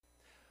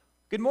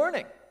Good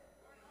morning.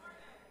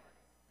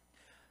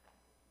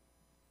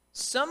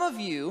 Some of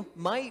you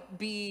might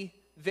be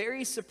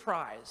very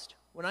surprised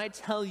when I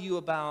tell you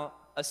about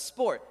a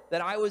sport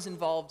that I was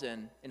involved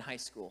in high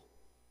school.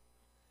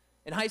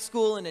 In high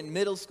school and in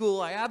middle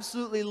school, I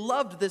absolutely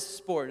loved this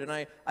sport, and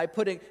I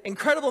put in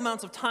incredible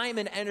amounts of time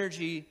and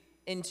energy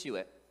into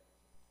it.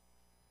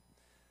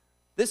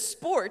 This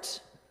sport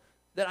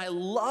that I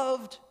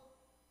loved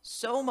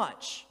so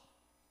much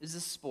is the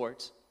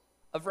sport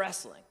of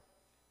wrestling.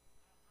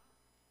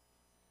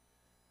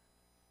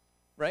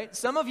 Right?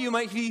 Some of you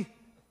might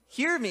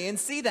hear me and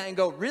see that and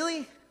go,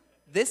 really?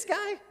 This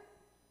guy?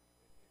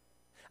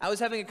 I was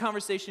having a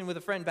conversation with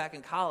a friend back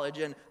in college,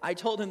 and I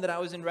told him that I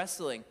was in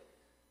wrestling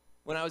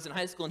when I was in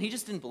high school, and he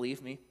just didn't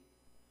believe me.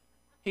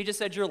 He just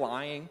said, "You're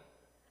lying."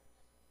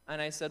 And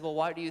I said, "Well,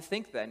 why do you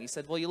think that?" And he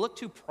said, "Well, you look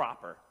too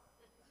proper."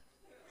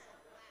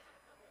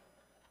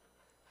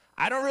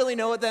 I don't really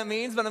know what that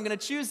means, but I'm going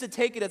to choose to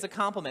take it as a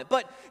compliment.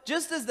 But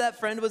just as that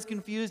friend was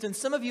confused, and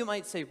some of you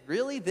might say,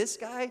 really, this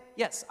guy?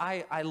 Yes,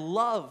 I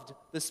loved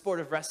the sport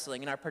of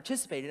wrestling, and I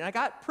participated, and I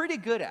got pretty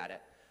good at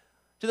it.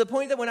 To the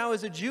point that when I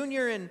was a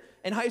junior in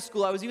high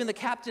school, I was even the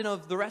captain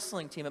of the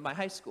wrestling team at my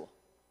high school.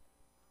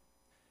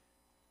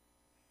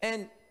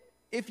 And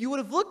if you would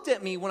have looked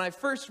at me when I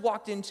first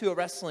walked into a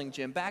wrestling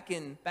gym back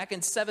in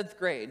 7th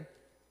grade,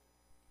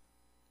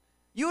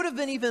 you would have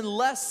been even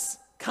less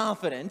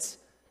confident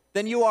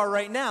than you are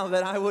right now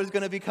that I was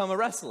going to become a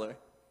wrestler.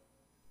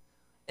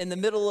 In the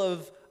middle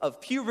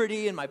of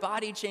puberty and my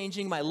body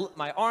changing,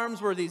 my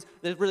arms were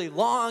they're really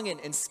long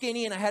and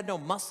skinny, and I had no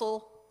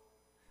muscle.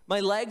 My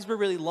legs were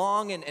really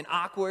long and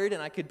awkward,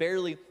 and I could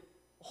barely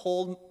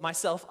hold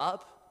myself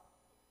up.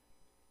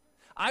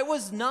 I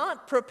was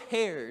not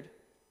prepared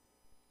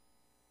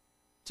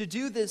to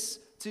do this,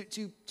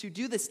 to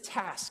do this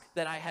task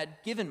that I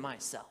had given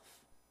myself.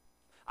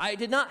 I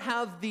did not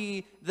have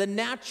the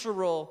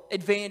natural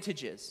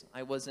advantages.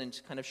 I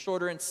wasn't kind of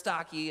shorter and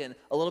stocky and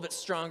a little bit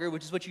stronger,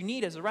 which is what you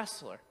need as a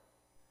wrestler.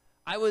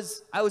 I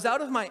was out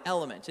of my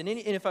element, and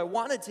if I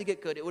wanted to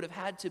get good, it would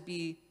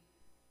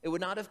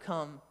not have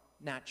come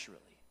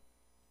naturally.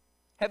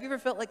 Have you ever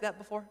felt like that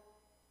before?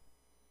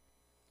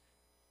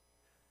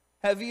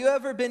 Have you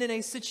ever been in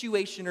a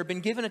situation or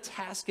been given a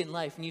task in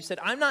life and you said,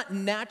 "I'm not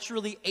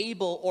naturally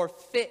able or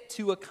fit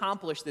to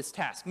accomplish this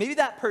task"? Maybe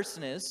that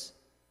person is.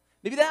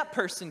 Maybe that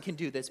person can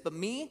do this, but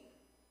me?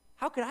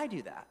 How could I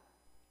do that?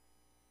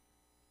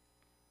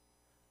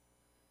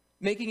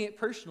 Making it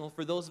personal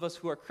for those of us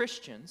who are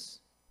Christians,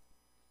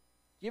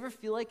 do you ever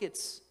feel like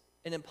it's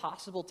an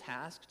impossible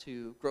task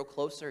to grow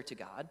closer to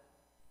God? Do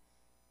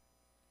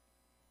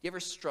you ever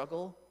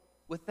struggle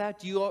with that?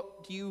 Do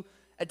you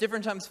at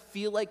different times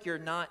feel like you're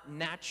not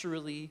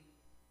naturally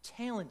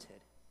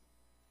talented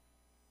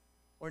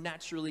or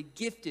naturally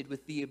gifted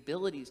with the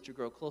abilities to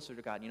grow closer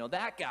to God? You know,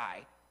 that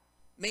guy,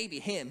 maybe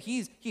him,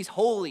 he's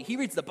holy, he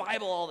reads the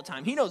Bible all the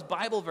time, he knows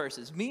Bible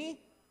verses.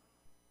 Me?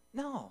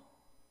 No.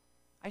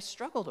 I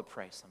struggle to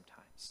pray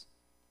sometimes.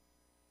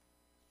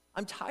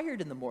 I'm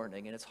tired in the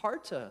morning, and it's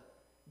hard to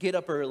get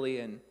up early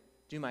and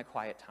do my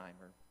quiet time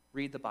or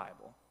read the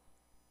Bible.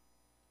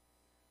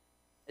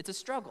 It's a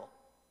struggle.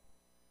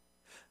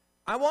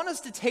 I want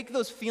us to take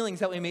those feelings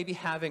that we may be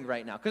having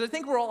right now, because I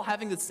think we're all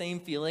having the same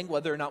feeling,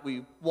 whether or not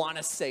we want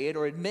to say it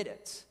or admit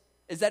it,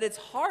 is that it's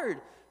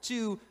hard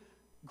to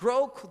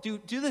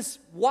do this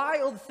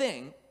wild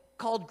thing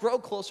called grow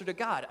closer to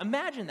God.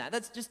 Imagine that.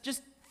 That's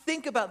just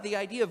think about the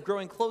idea of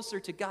growing closer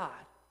to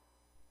God.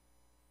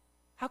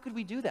 How could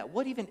we do that?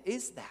 What even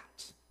is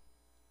that?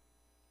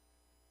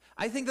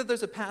 I think that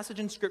there's a passage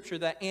in Scripture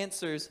that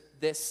answers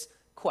this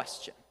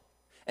question.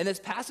 And this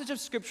passage of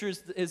Scripture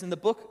is in the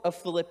book of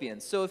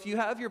Philippians. So if you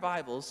have your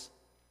Bibles,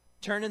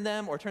 turn in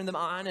them or turn them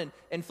on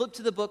and flip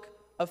to the book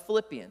of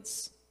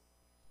Philippians,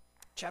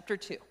 chapter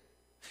 2.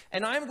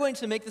 And I'm going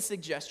to make the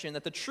suggestion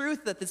that the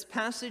truth that this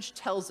passage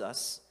tells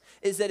us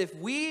is that if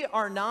we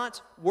are not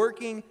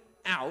working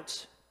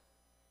out,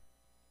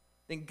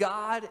 then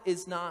God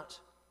is not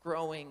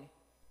growing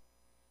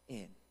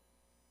in.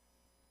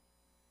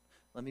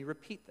 Let me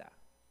repeat that.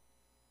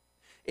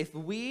 If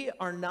we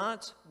are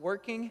not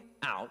working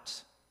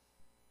out,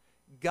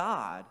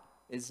 God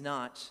is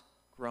not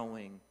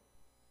growing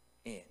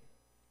in.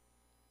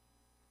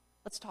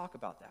 Let's talk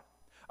about that.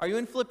 Are you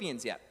in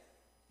Philippians yet?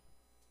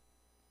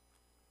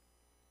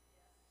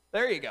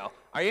 There you go.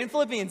 Are you in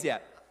Philippians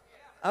yet?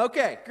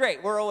 Okay,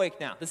 great. We're awake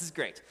now. This is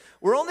great.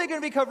 We're only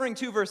going to be covering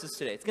 2 verses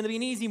today. It's going to be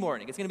an easy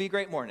morning. It's going to be a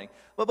great morning.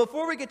 But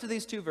before we get to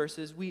these 2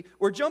 verses,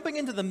 we're jumping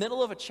into the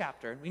middle of a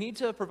chapter. We need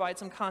to provide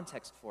some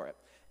context for it.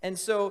 And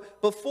so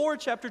before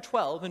chapter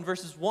 12, in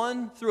verses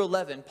 1 through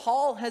 11,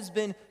 Paul has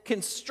been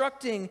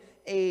constructing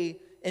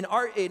an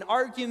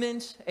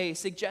argument, a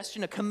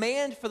suggestion, a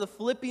command for the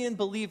Philippian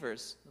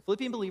believers. The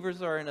Philippian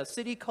believers are in a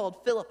city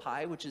called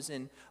Philippi, which is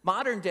in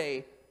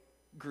modern-day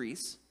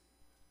Greece.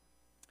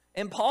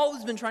 And Paul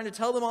has been trying to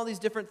tell them all these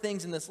different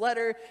things in this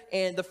letter,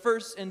 and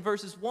in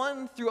verses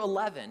 1 through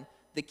 11,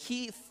 the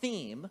key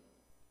theme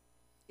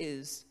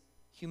is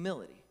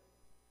humility.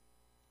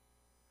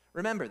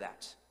 Remember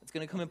that. It's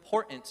going to come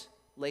important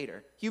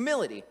later.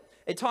 Humility.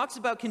 It talks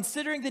about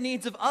considering the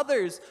needs of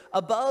others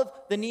above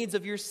the needs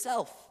of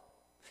yourself.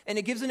 And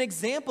it gives an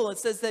example. It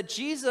says that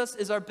Jesus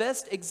is our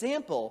best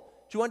example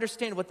to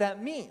understand what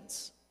that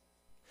means.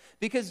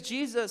 Because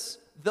Jesus,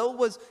 though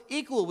was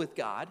equal with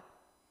God,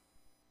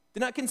 did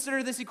not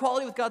consider this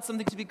equality with God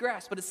something to be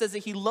grasped, but it says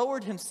that he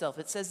lowered himself.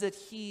 It says that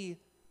he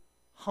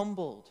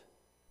humbled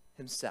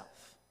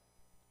himself,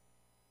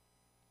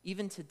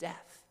 even to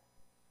death.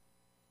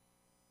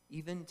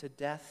 Even to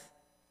death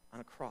on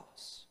a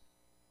cross.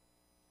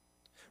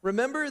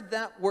 Remember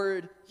that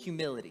word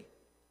humility,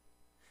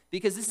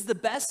 because this is the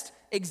best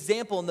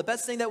example and the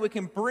best thing that we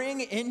can bring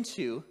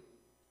into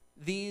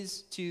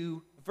these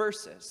two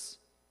verses.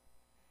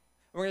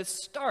 We're going to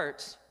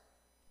start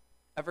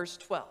at verse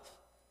 12,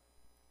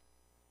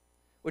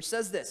 which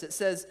says this. It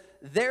says,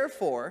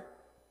 "Therefore,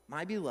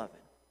 my beloved,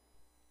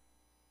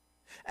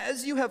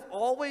 as you have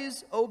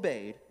always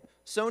obeyed,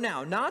 so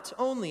now, not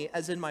only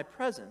as in my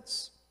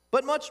presence,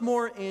 but much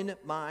more in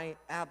my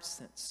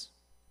absence,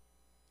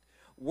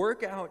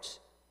 work out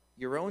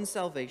your own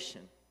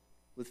salvation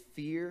with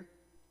fear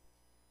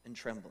and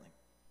trembling."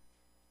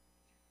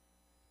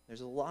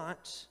 There's a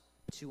lot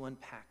to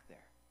unpack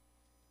there.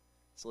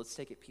 So let's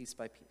take it piece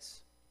by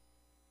piece.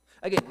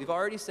 Again, we've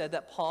already said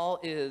that Paul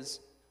is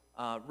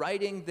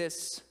writing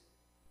this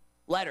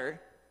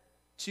letter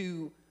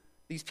to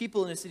these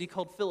people in a city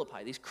called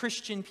Philippi, these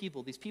Christian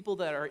people, these people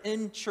that are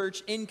in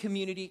church, in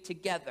community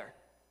together.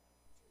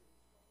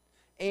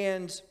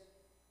 And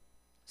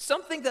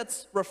something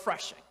that's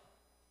refreshing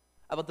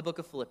about the book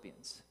of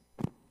Philippians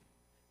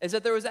is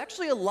that there was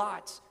actually a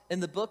lot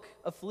in the book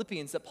of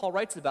Philippians that Paul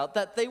writes about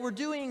that they were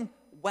doing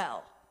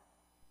well.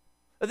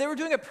 They were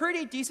doing a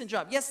pretty decent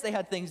job. Yes, they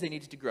had things they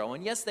needed to grow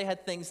in. Yes, they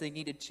had things they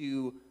needed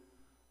to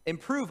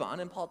improve on,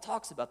 and Paul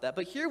talks about that.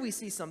 But here we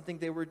see something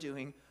they were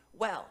doing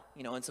well.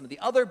 You know, in some of the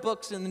other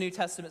books in the New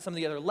Testament, some of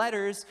the other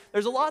letters,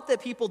 there's a lot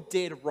that people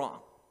did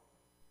wrong.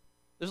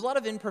 There's a lot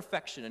of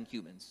imperfection in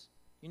humans.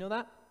 You know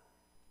that?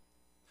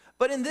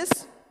 But in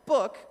this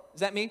book,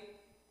 is that me?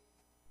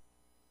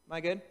 Am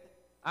I good?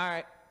 All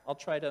right, I'll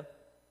try to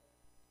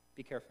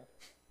be careful.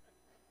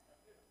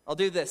 I'll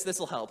do this. This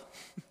will help.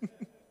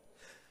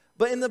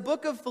 But in the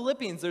book of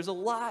Philippians, there's a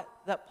lot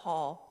that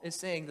Paul is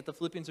saying that the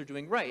Philippians are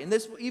doing right. And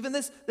this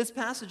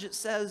passage, it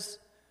says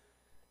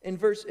in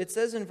verse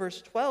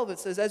 12, it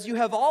says, "As you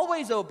have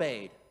always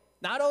obeyed,"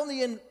 not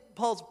only in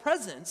Paul's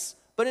presence,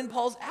 but in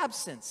Paul's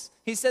absence.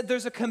 He said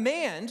there's a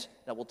command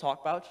that we'll talk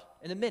about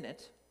in a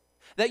minute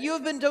that you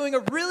have been doing a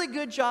really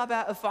good job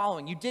of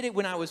following. You did it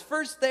when I was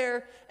first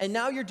there, and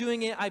now you're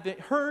doing it. I've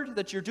heard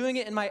that you're doing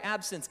it in my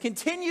absence.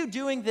 Continue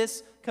doing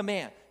this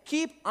command.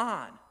 Keep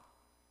on.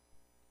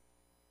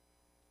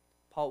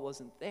 Paul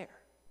wasn't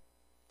there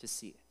to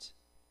see it.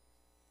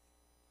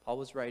 Paul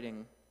was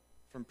writing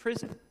from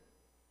prison.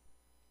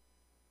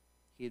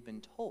 He had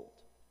been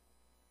told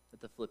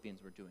that the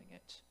Philippians were doing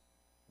it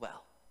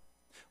well.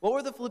 What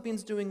were the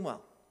Philippians doing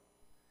well?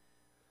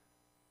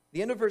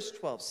 The end of verse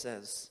 12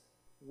 says,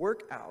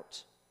 "Work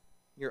out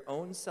your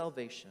own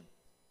salvation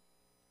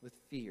with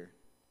fear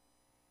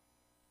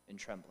and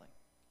trembling."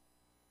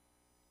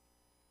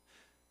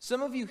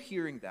 Some of you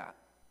hearing that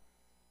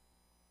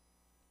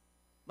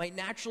might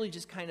naturally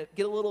just kind of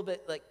get a little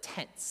bit like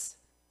tense.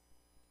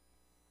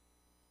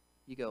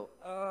 You go,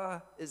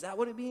 is that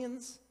what it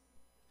means?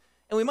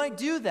 And we might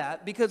do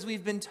that because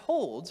we've been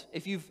told,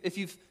 if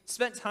you've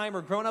spent time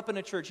or grown up in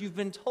a church, you've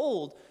been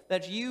told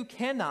that you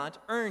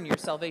cannot earn your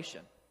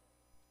salvation.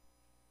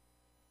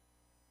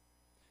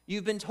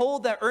 You've been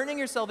told that earning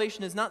your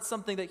salvation is not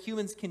something that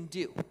humans can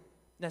do,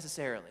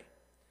 necessarily.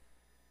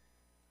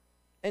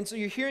 And so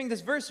you're hearing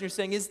this verse and you're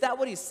saying, is that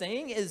what he's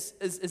saying? Is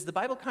the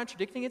Bible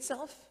contradicting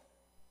itself?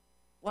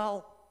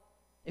 Well,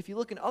 if you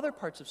look in other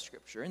parts of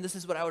Scripture, and this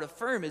is what I would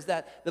affirm, is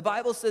that the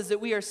Bible says that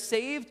we are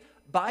saved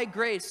by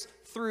grace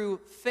through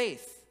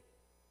faith,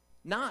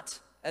 not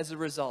as a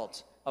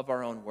result of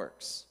our own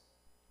works.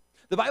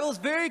 The Bible is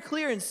very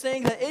clear in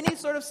saying that any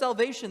sort of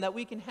salvation that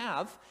we can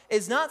have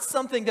is not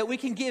something that we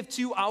can give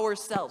to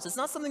ourselves. It's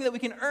not something that we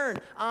can earn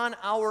on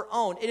our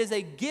own. It is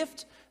a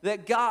gift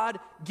that God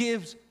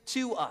gives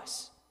to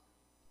us.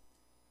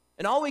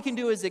 And all we can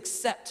do is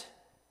accept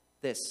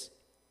this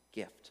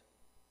gift.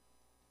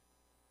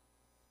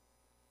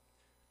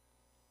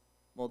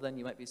 Well, then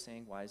you might be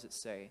saying, why does it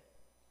say,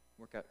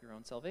 work out your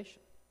own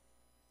salvation?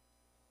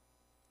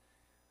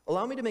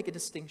 Allow me to make a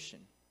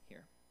distinction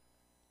here.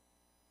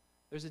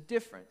 There's a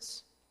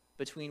difference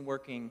between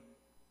working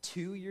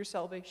to your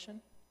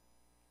salvation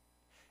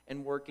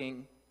and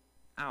working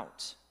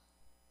out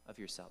of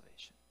your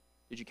salvation.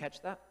 Did you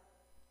catch that?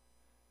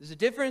 There's a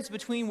difference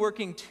between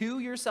working to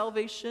your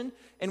salvation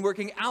and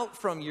working out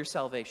from your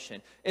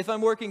salvation. If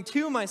I'm working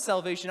to my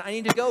salvation, I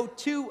need to go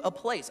to a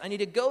place. I need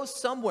to go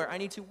somewhere. I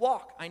need to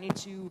walk. I need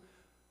to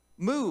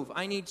move.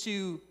 I need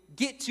to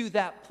get to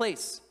that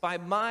place by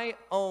my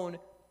own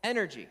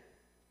energy.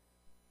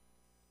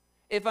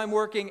 If I'm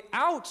working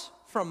out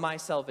from my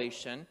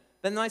salvation,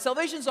 then my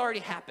salvation's already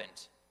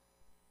happened.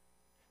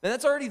 Then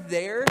that's already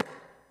there,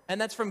 and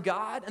that's from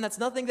God, and that's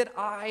nothing that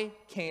I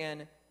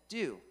can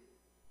do.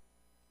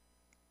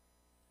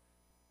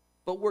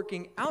 But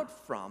working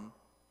out from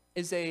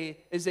is a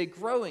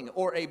growing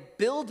or a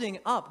building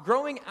up.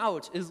 Growing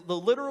out is the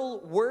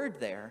literal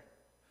word there,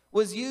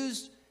 was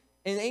used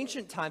in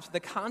ancient times in the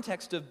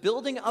context of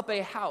building up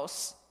a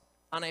house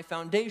on a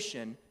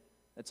foundation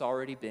that's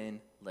already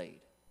been laid.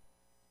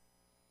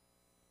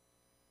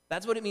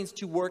 That's what it means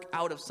to work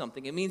out of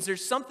something. It means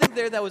there's something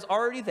there that was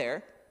already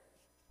there,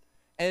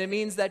 and it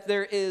means that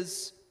there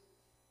is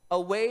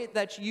a way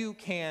that you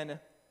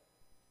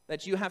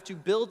have to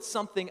build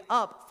something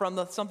up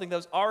from something that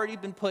was already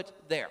been put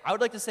there. I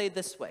would like to say it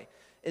this way,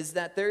 is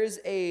that there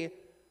is a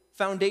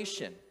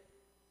foundation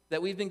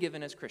that we've been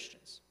given as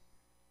Christians.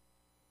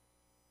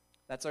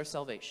 That's our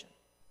salvation.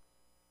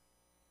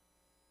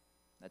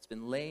 That's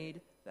been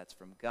laid, that's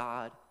from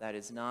God, that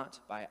is not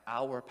by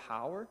our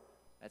power,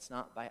 that's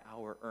not by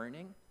our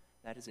earning,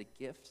 that is a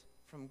gift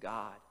from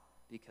God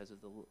because of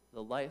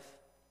the life,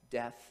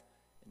 death,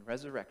 and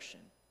resurrection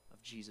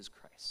of Jesus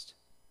Christ.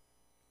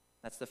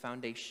 That's the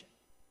foundation.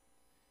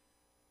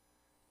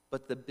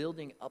 But the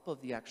building up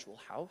of the actual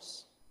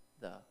house,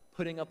 the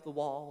putting up the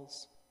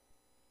walls,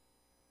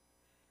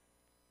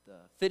 the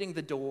fitting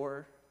the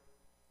door,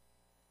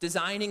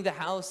 designing the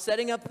house,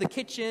 setting up the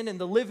kitchen and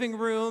the living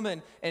room,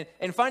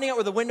 and finding out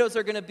where the windows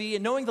are going to be,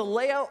 and knowing the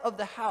layout of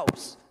the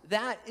house,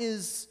 that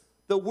is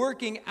the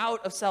working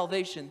out of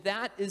salvation.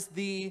 That is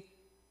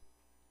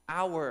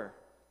our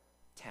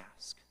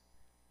task.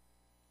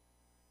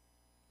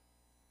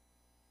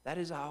 That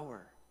is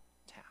our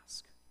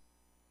task.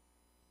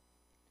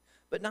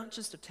 But not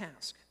just a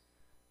task,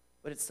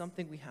 but it's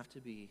something we have to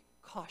be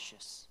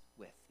cautious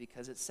with,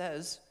 because it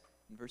says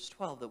in verse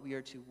 12 that we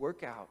are to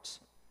work out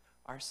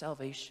our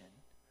salvation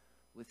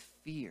with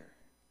fear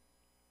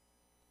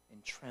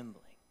and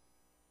trembling.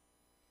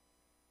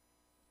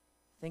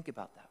 Think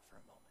about that for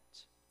a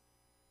moment.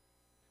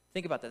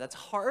 Think about that. That's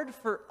hard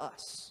for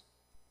us.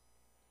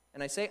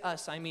 And I say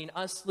us, I mean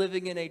us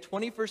living in a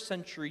 21st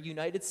century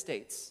United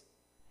States.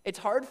 It's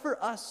hard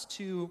for us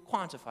to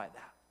quantify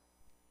that.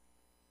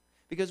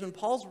 Because when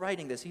Paul's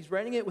writing this, he's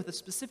writing it with a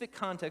specific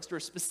context or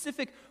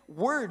specific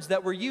words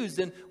that were used.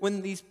 And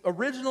when these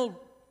original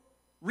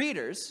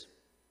readers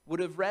would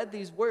have read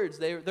these words,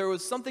 there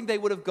was something they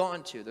would have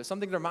gone to. There's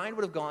something their mind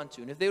would have gone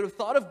to. And if they would have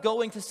thought of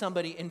going to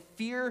somebody in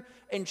fear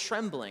and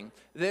trembling,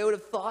 they would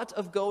have thought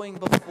of going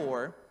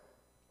before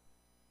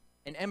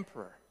an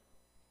emperor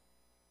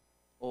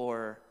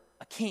or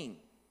a king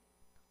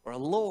or a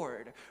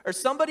lord or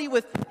somebody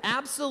with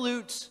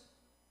absolute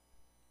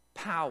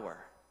power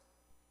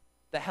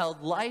that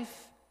held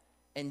life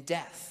and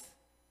death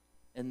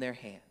in their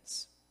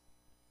hands.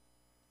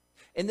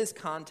 In this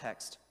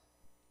context,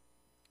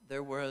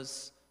 there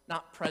was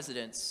not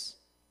presidents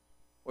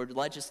or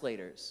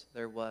legislators,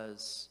 there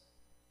was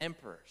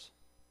emperors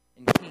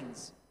and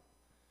kings.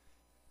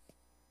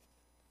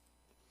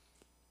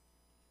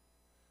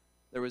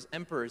 There was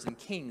emperors and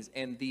kings,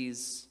 and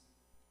these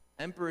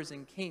emperors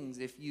and kings,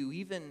 if you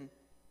even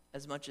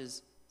as much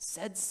as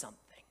said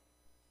something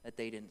that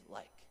they didn't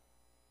like,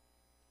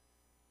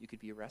 you could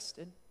be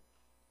arrested,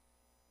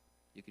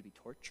 you could be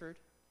tortured,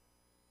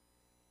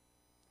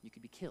 you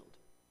could be killed,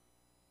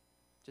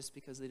 just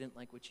because they didn't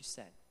like what you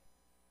said.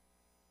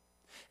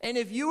 And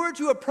if you were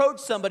to approach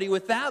somebody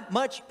with that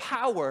much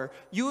power,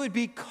 you would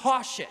be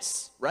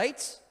cautious,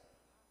 right?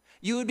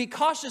 You would be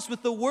cautious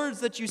with the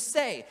words that you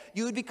say.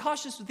 You would be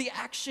cautious with the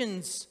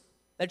actions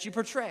that you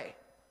portray.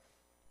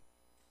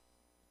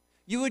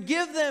 You would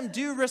give them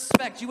due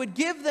respect. You would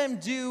give them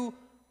due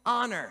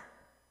honor.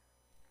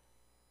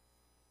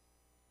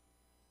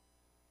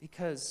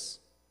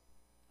 Because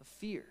of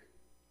fear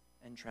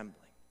and trembling.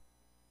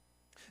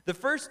 The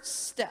first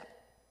step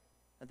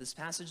that this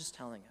passage is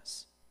telling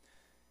us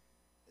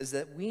is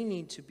that we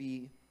need to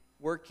be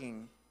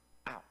working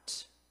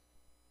out.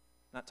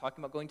 I'm not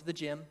talking about going to the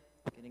gym,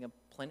 getting a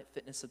Planet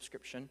Fitness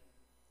subscription.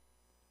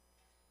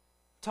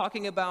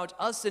 Talking about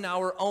us in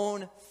our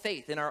own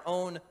faith, in our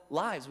own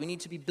lives. We need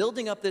to be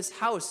building up this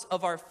house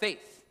of our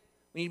faith.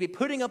 We need to be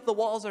putting up the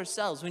walls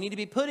ourselves. We need to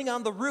be putting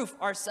on the roof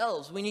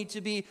ourselves. We need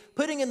to be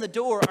putting in the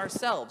door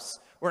ourselves.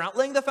 We're not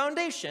laying the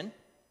foundation.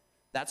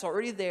 That's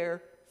already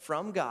there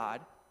from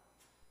God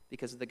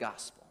because of the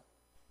gospel.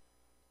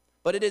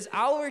 But it is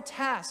our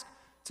task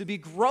to be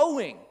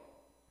growing,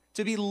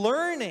 to be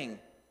learning,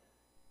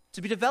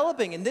 to be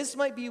developing. And this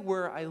might be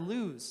where I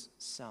lose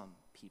some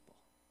people.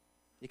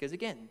 Because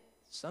again,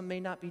 some may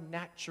not be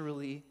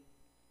naturally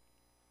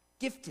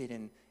gifted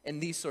in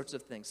these sorts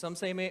of things. Some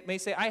may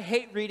say, I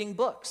hate reading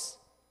books.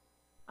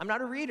 I'm not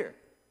a reader.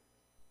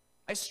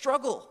 I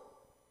struggle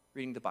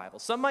reading the Bible.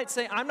 Some might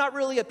say, I'm not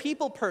really a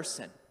people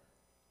person.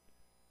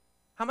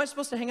 How am I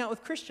supposed to hang out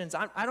with Christians?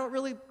 I'm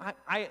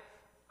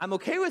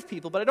okay with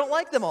people, but I don't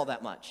like them all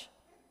that much.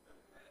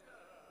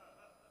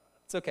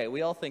 It's okay,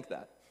 we all think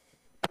that.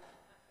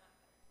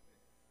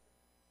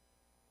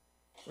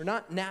 We're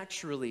not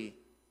naturally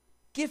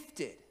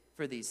gifted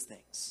for these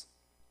things.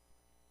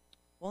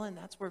 Well, and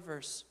that's where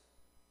verse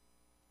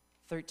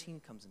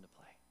 13 comes into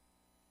play.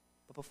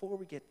 But before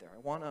we get there, I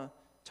want to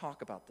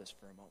talk about this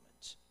for a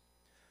moment.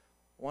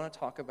 I want to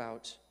talk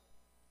about,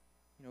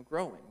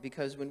 growing.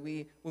 Because when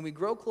we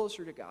grow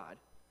closer to God,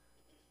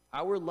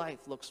 our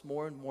life looks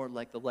more and more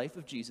like the life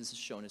of Jesus as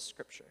shown in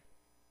Scripture.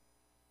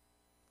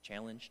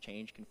 Challenge,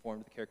 change, conform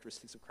to the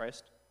characteristics of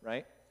Christ,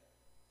 right?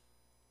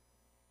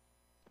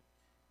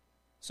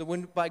 So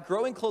by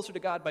growing closer to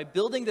God, by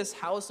building this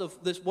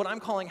what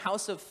I'm calling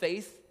house of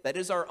faith, that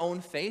is our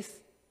own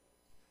faith,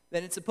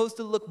 then it's supposed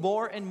to look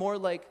more and more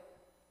like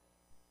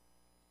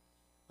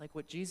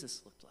what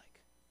Jesus looked like.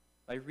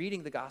 By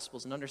reading the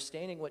Gospels and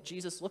understanding what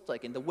Jesus looked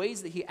like and the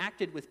ways that he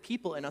acted with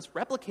people and us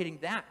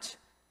replicating that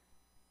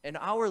in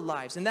our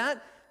lives. And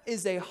that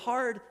is a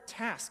hard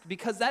task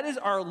because that is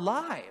our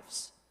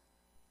lives.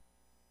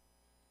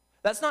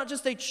 That's not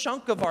just a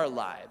chunk of our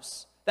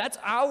lives. That's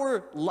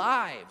our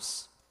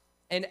lives.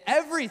 And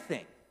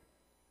everything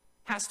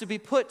has to be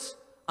put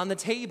on the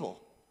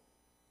table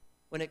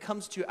when it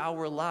comes to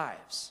our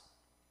lives.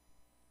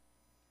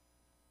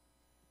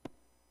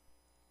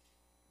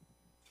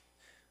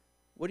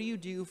 What do you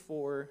do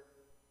for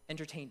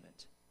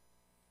entertainment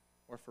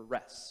or for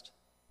rest?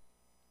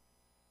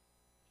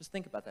 Just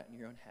think about that in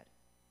your own head.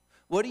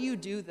 What do you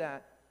do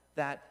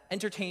that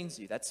entertains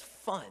you, that's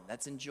fun,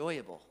 that's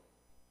enjoyable?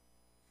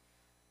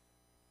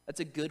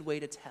 That's a good way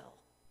to tell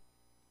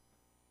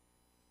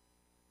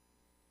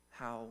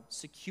how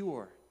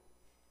secure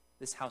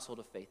this household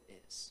of faith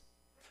is.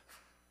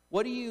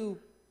 What do you,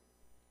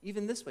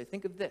 even this way,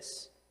 think of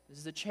this. This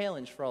is a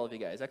challenge for all of you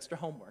guys, extra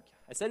homework.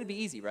 I said it'd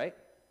be easy, right?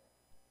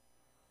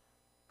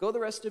 Go the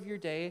rest of your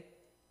day,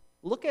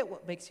 look at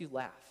what makes you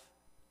laugh.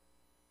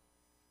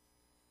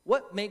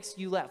 What makes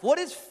you laugh? What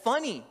is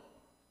funny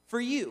for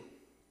you?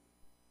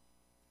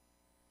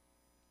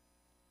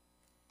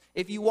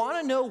 If you want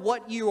to know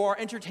what you are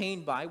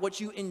entertained by, what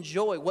you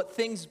enjoy, what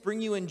things bring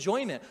you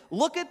enjoyment,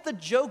 look at the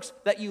jokes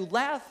that you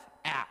laugh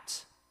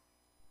at.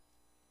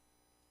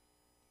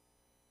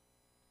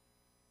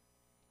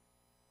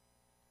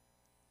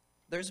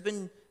 There's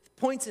been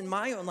points in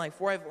my own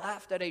life where I've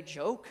laughed at a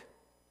joke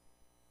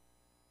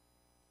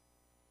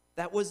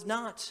that was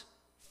not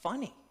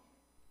funny.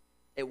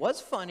 It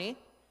was funny,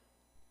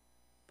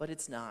 but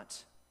it's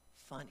not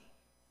funny.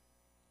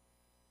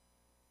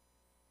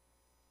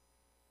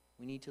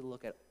 We need to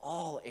look at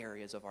all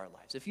areas of our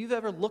lives. If you've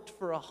ever looked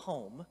for a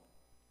home,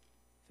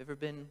 if you've ever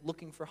been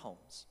looking for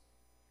homes,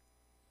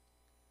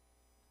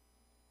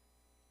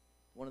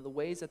 one of the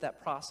ways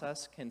that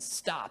process can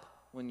stop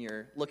when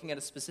you're looking at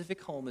a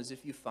specific home is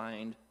if you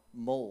find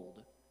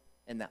mold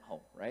in that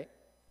home, right?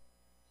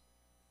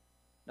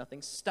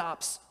 Nothing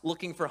stops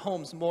looking for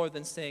homes more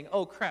than saying,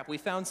 oh crap, we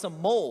found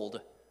some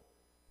mold.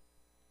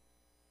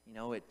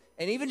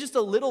 And even just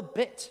a little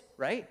bit,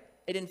 right?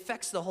 It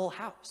infects the whole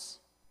house.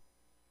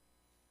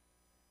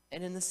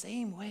 And in the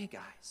same way,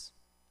 guys,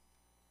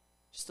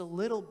 just a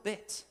little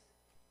bit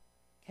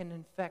can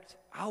infect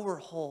our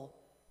whole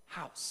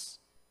house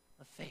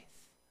of faith,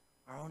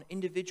 our own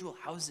individual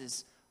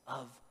houses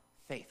of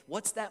faith.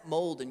 What's that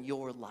mold in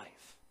your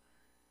life?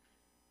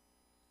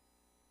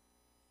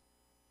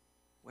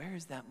 Where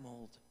is that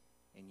mold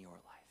in your life?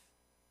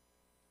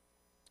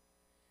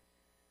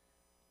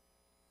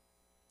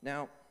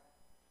 Now,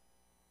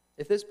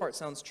 if this part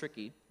sounds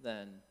tricky,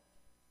 then,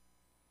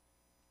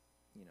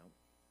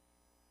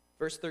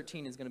 verse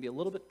 13 is going to be a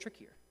little bit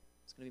trickier.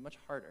 It's going to be much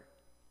harder.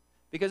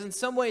 Because in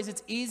some ways,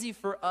 it's easy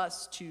for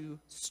us to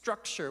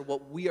structure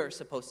what we are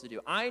supposed to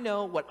do. I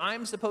know what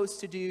I'm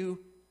supposed to do,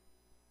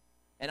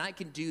 and I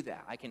can do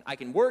that. I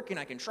can work, and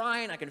I can try,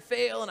 and I can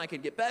fail, and I can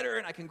get better,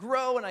 and I can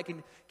grow, and I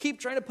can keep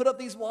trying to put up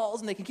these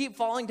walls, and they can keep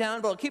falling down,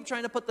 but I'll keep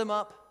trying to put them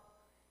up.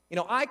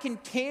 I can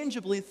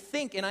tangibly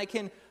think, and I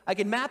can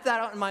map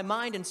that out in my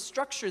mind and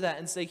structure that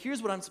and say,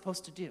 here's what I'm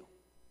supposed to do.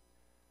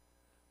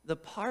 The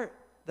part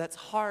that's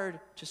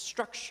hard to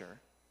structure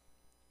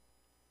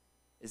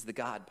is the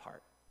God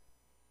part.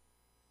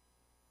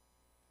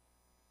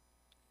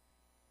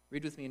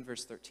 Read with me in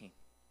verse 13.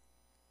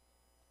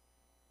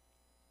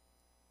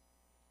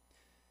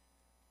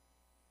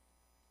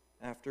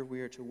 After we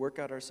are to work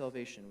out our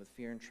salvation with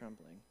fear and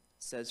trembling,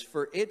 it says,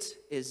 for it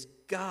is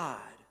God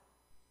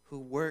who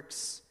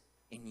works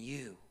in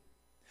you,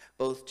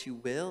 both to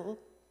will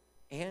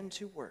and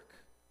to work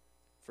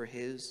for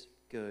his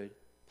good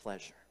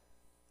pleasure.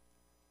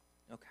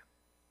 Okay.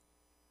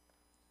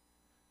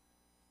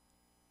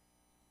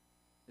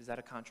 Is that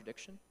a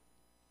contradiction?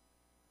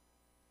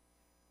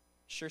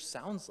 Sure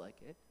sounds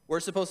like it. We're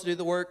supposed to do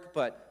the work,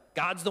 but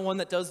God's the one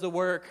that does the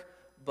work.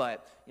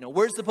 But,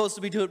 we're supposed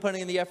to be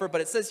putting in the effort,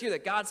 but it says here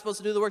that God's supposed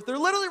to do the work. They're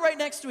literally right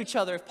next to each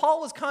other. If Paul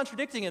was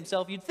contradicting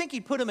himself, you'd think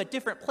he'd put them at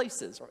different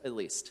places, or at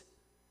least.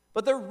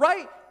 But they're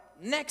right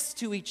next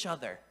to each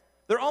other.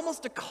 They're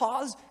almost a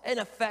cause and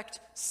effect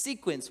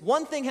sequence.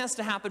 One thing has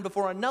to happen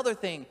before another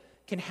thing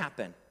can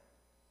happen.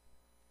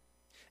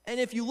 And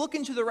if you look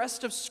into the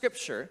rest of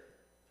Scripture,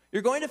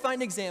 you're going to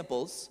find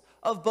examples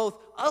of both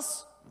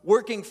us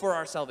working for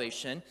our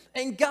salvation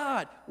and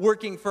God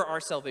working for our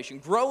salvation,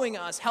 growing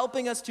us,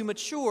 helping us to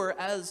mature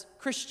as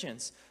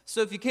Christians.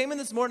 So if you came in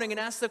this morning and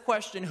asked the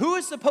question, who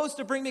is supposed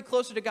to bring me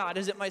closer to God?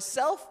 Is it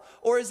myself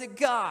or is it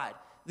God?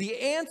 The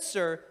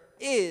answer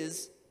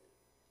is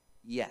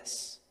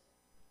yes.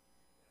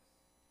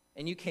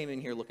 And you came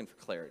in here looking for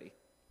clarity.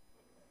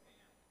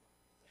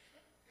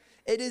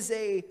 It is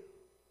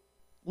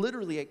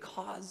literally a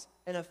cause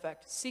and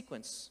effect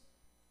sequence.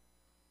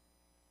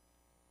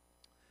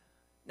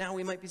 Now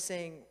we might be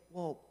saying,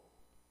 well,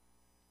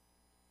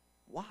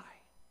 why?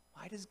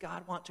 Why does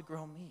God want to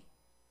grow me?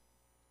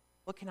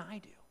 What can I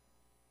do?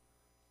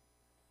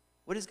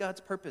 What is God's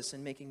purpose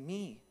in making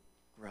me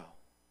grow?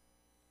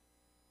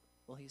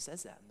 Well, he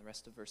says that in the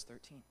rest of verse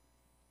 13.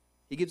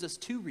 He gives us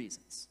two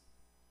reasons.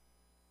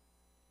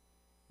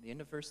 At the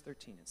end of verse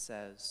 13, it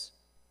says,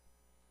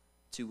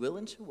 to will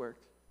and to work,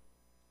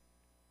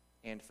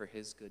 and for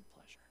his good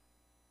pleasure.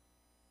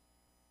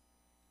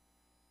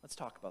 Let's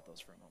talk about those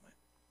for a moment.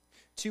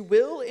 To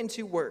will and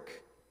to work.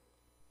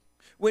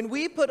 When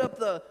we put up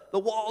the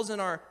walls on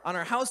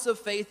our house of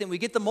faith and we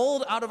get the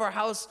mold out of our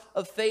house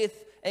of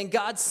faith and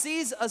God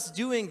sees us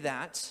doing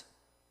that,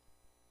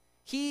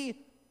 he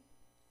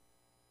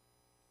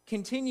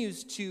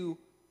continues to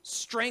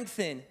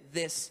strengthen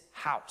this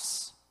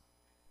house.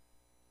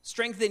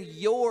 Strengthen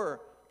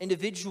your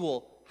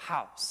individual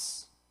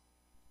house.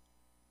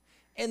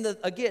 And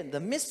again, the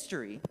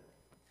mystery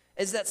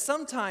is that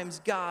sometimes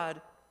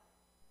God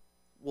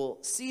will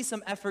see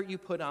some effort you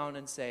put on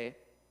and say,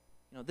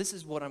 this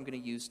is what I'm going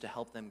to use to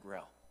help them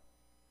grow.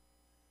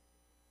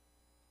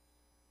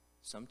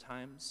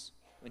 Sometimes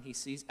when he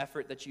sees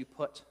effort that you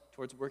put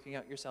towards working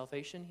out your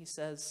salvation, he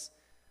says,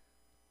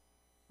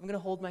 I'm going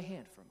to hold my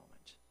hand for a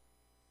moment.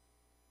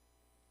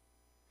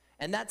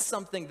 And that's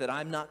something that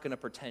I'm not going to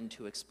pretend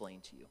to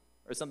explain to you,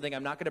 or something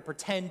I'm not going to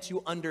pretend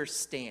to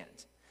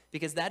understand,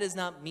 because that is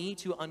not me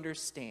to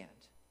understand.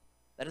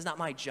 That is not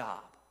my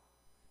job.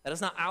 That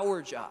is not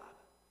our job.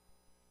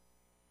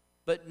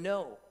 But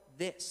know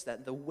this,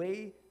 that the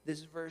way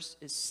this verse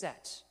is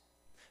set,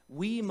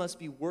 we must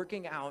be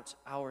working out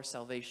our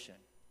salvation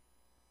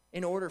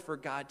in order for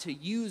God to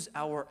use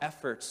our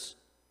efforts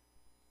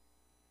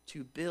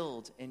to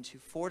build and to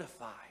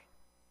fortify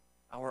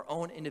our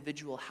own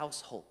individual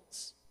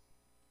households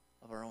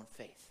of our own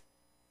faith.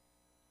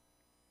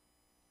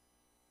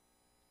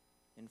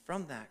 And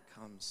from that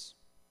comes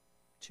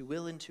to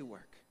will and to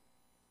work.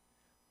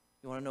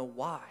 You want to know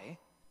why?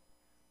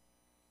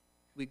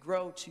 We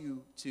grow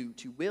to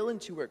will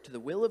and to work, to the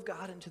will of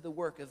God and to the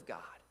work of God.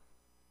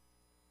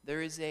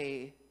 There is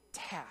a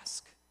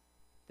task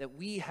that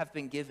we have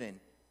been given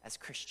as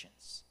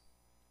Christians.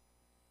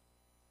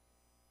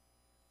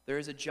 There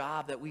is a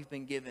job that we've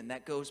been given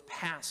that goes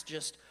past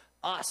just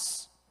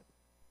us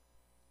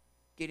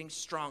getting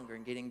stronger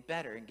and getting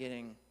better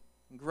and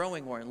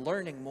growing more and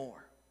learning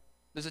more.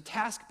 There's a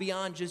task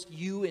beyond just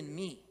you and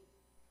me.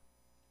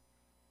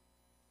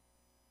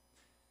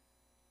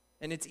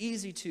 And it's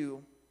easy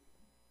to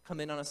come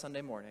in on a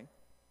Sunday morning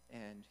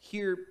and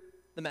hear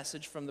the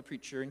message from the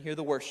preacher and hear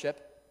the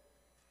worship.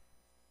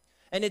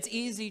 And it's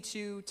easy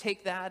to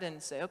take that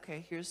and say,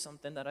 okay, here's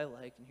something that I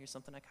liked, and here's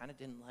something I kind of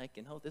didn't like,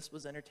 and this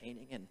was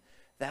entertaining, and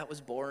that was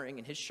boring,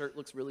 and his shirt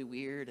looks really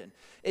weird. And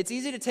it's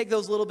easy to take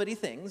those little bitty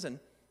things and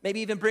maybe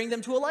even bring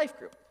them to a life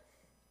group,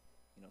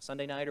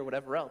 Sunday night or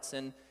whatever else,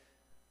 and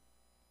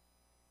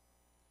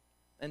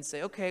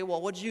say, okay,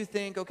 well, what'd you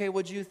think? Okay,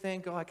 what'd you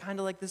think? Oh, I kind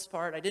of like this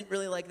part. I didn't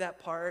really like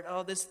that part.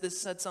 Oh, this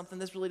said something.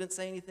 This really didn't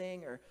say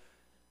anything. And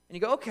you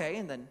go, okay,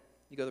 and then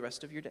you go the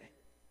rest of your day.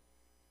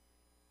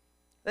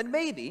 Then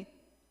maybe,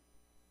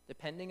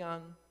 depending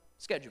on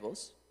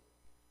schedules,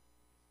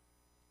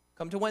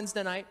 come to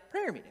Wednesday night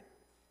prayer meeting,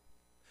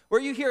 where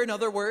you hear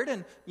another word,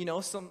 and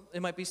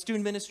it might be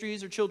student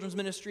ministries or children's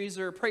ministries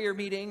or prayer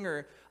meeting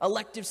or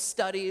elective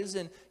studies,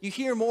 and you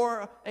hear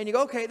more, and you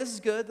go, okay, this is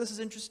good, this is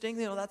interesting,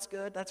 that's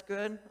good.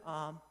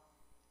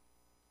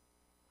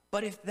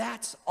 But if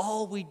that's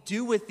all we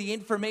do with the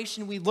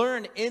information we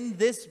learn in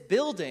this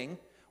building,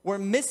 we're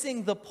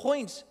missing the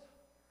point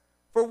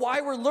for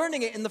why we're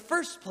learning it in the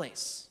first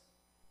place.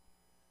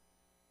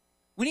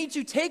 We need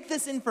to take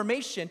this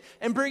information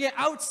and bring it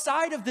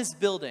outside of this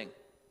building.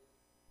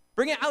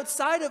 Bring it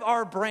outside of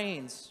our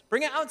brains.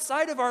 Bring it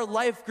outside of our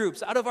life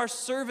groups, out of our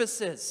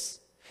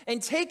services,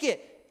 and take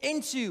it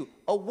into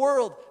a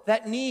world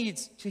that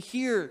needs to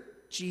hear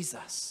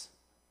Jesus.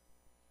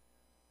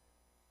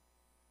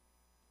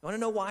 You want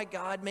to know why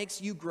God makes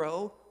you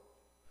grow?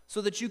 So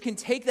that you can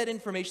take that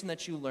information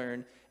that you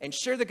learn and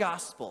share the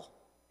gospel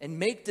and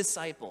make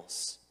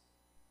disciples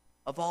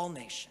of all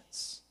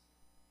nations.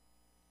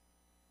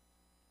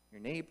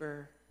 Your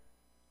neighbor,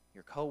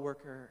 your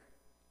coworker,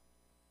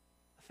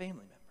 a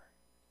family member.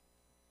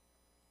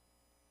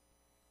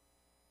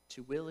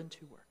 To will and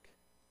to work.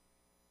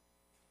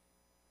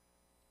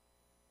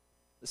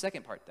 The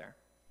second part there,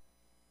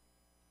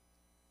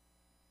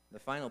 the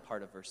final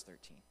part of verse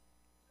 13,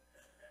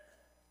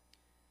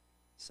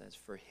 says,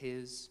 for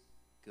his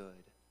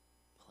good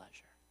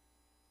pleasure.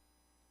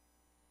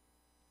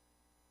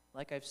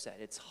 like I've said,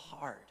 it's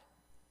hard.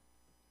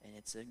 And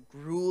it's a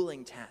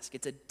grueling task.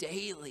 It's a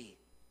daily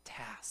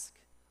task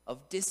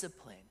of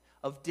discipline,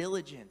 of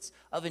diligence,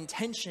 of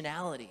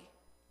intentionality.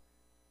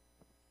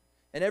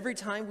 And every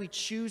time we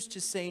choose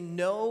to say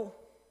no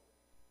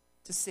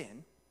to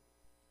sin,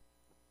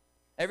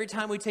 every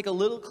time we clean a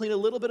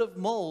little bit of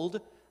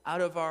mold out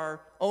of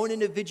our own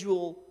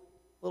individual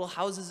little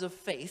houses of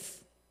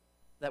faith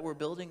that we're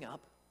building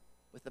up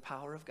with the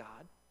power of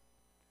God,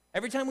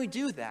 every time we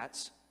do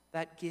that,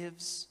 that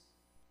gives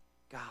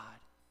God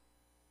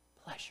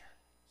pleasure.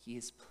 He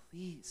is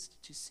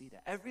pleased to see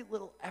that. Every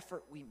little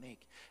effort we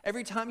make,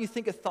 every time you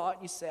think a thought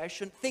and you say, I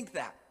shouldn't think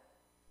that,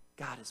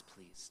 God is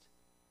pleased.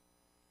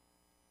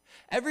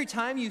 Every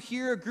time you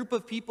hear a group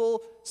of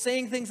people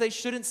saying things they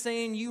shouldn't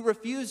say and you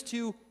refuse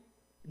to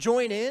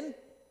join in,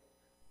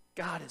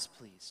 God is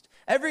pleased.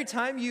 Every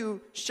time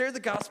you share the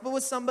gospel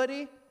with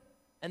somebody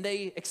and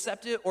they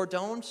accept it or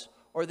don't,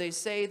 or they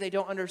say they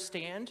don't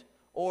understand,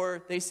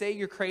 or they say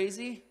you're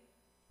crazy,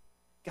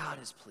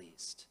 God is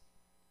pleased.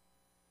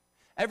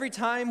 Every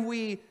time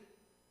we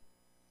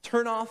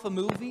turn off a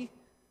movie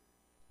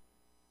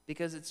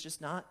because it's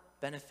just not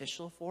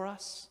beneficial for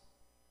us,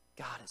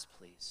 God is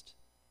pleased.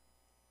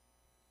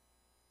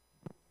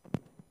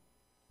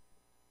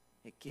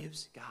 It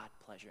gives God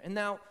pleasure. And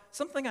now,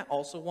 something I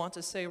also want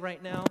to say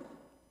right now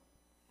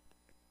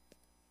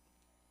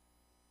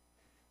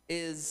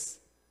is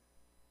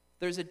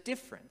there's a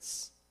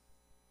difference.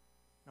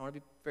 I want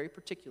to be very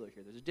particular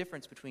here. There's a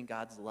difference between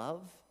God's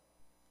love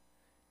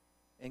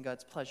and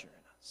God's pleasure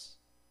in us.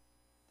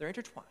 They're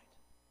intertwined,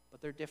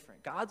 but they're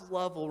different. God's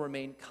love will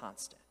remain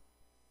constant.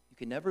 You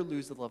can never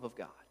lose the love of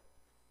God.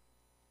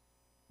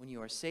 When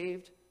you are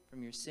saved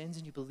from your sins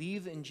and you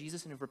believe in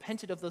Jesus and have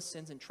repented of those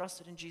sins and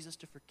trusted in Jesus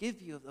to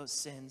forgive you of those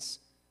sins,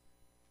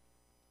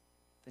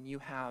 then you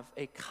have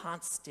a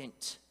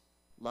constant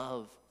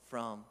love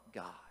from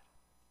God.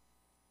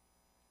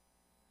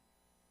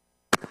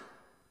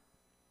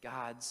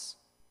 God's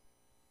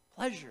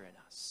pleasure in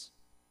us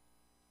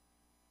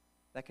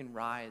that can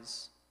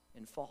rise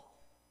and fall.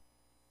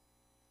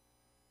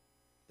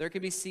 There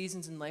can be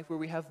seasons in life where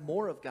we have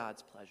more of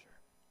God's pleasure,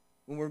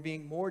 when we're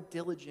being more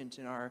diligent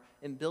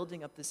in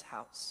building up this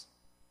house.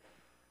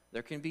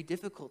 There can be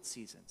difficult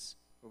seasons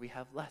where we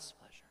have less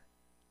pleasure.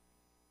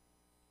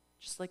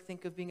 Just like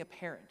think of being a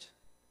parent.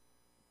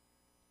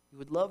 You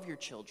would love your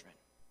children,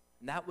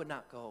 and that would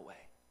not go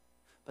away.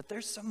 But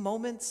there's some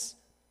moments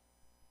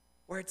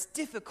where it's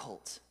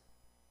difficult,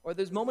 or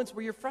there's moments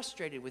where you're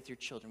frustrated with your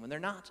children, when they're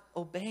not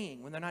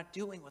obeying, when they're not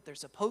doing what they're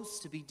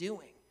supposed to be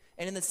doing.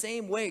 And in the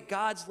same way,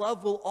 God's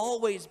love will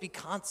always be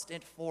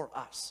constant for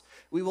us.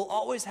 We will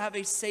always have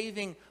a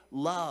saving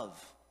love.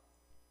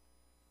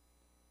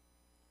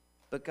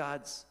 But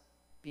God's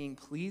being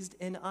pleased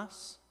in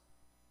us,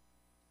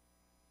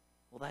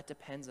 well, that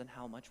depends on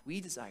how much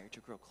we desire to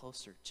grow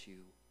closer to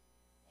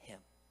Him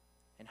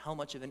and how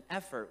much of an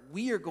effort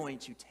we are going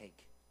to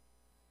take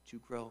to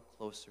grow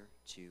closer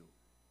to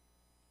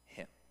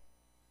Him.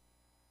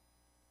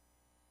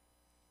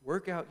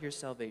 Work out your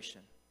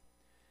salvation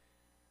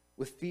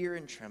with fear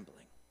and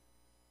trembling,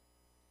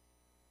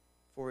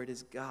 for it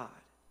is God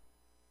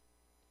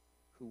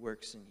who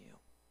works in you,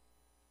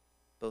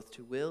 both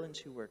to will and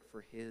to work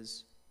for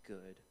His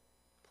good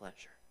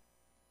pleasure.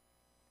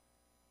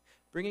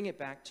 Bringing it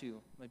back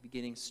to my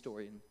beginning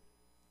story, and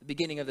the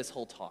beginning of this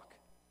whole talk.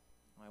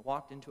 I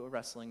walked into a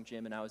wrestling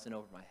gym and I was in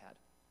over my head.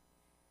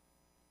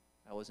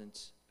 I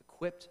wasn't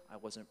equipped, I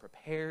wasn't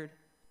prepared.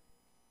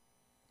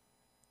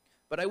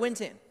 But I went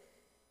in.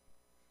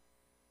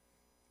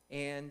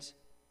 And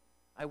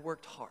I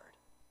worked hard.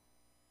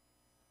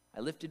 I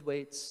lifted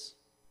weights.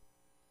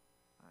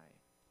 I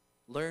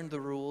learned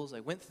the rules. I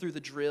went through the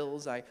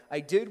drills. I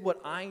did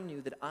what I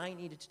knew that I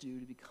needed to do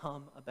to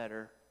become a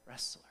better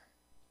wrestler.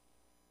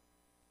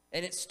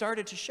 And it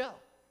started to show.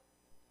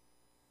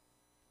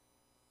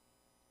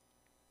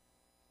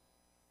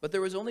 But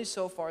there was only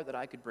so far that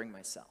I could bring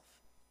myself.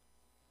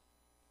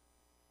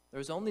 There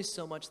was only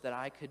so much that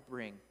I could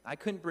bring. I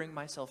couldn't bring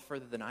myself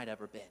further than I'd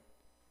ever been.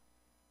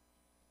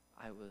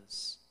 I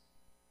was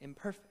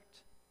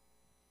imperfect,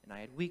 and I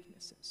had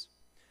weaknesses.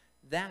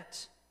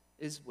 That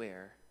is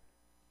where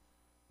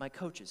my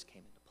coaches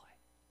came into play.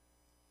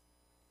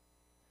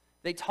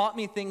 They taught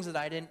me things that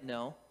I didn't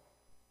know.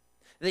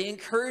 They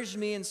encouraged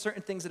me in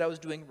certain things that I was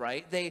doing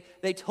right.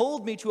 They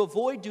told me to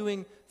avoid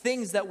doing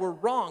things that were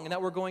wrong and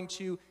that were going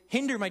to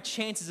hinder my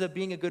chances of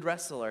being a good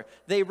wrestler.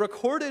 They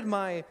recorded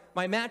my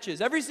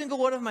matches, every single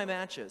one of my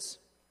matches,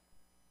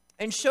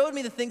 and showed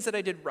me the things that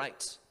I did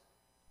right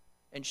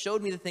and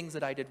showed me the things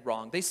that I did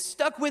wrong. They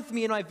stuck with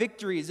me in my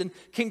victories and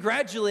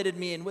congratulated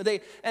me,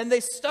 and they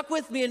stuck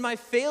with me in my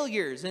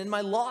failures and in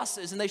my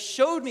losses, and they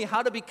showed me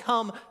how to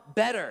become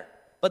better.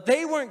 But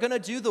they weren't going to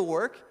do the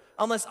work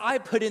unless I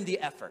put in the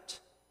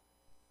effort.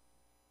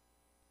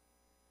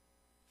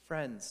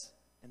 Friends,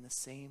 in the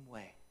same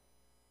way,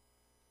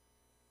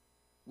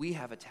 we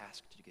have a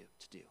task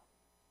to do.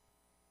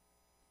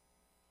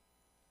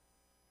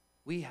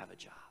 We have a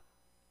job.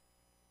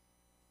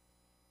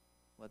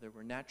 whether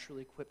we're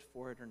naturally equipped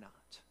for it or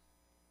not.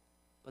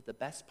 But the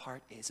best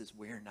part is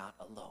we're not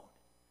alone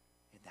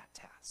in that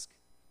task.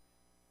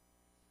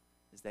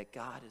 Is that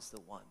God is the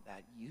one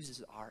that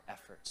uses our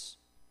efforts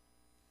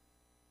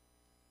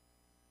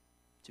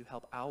to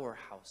help our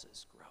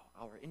houses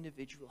grow, our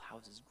individual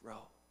houses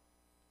grow,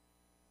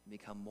 and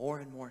become more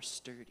and more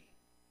sturdy.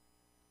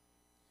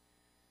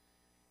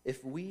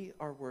 If we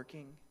are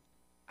working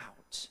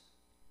out,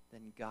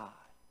 then God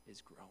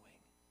is growing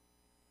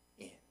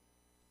in.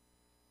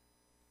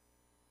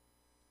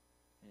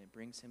 And it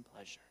brings him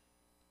pleasure.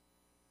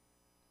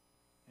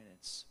 And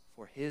it's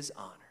for his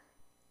honor.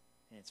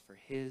 And it's for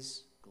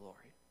his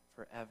glory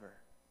forever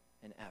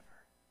and ever.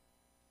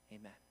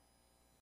 Amen.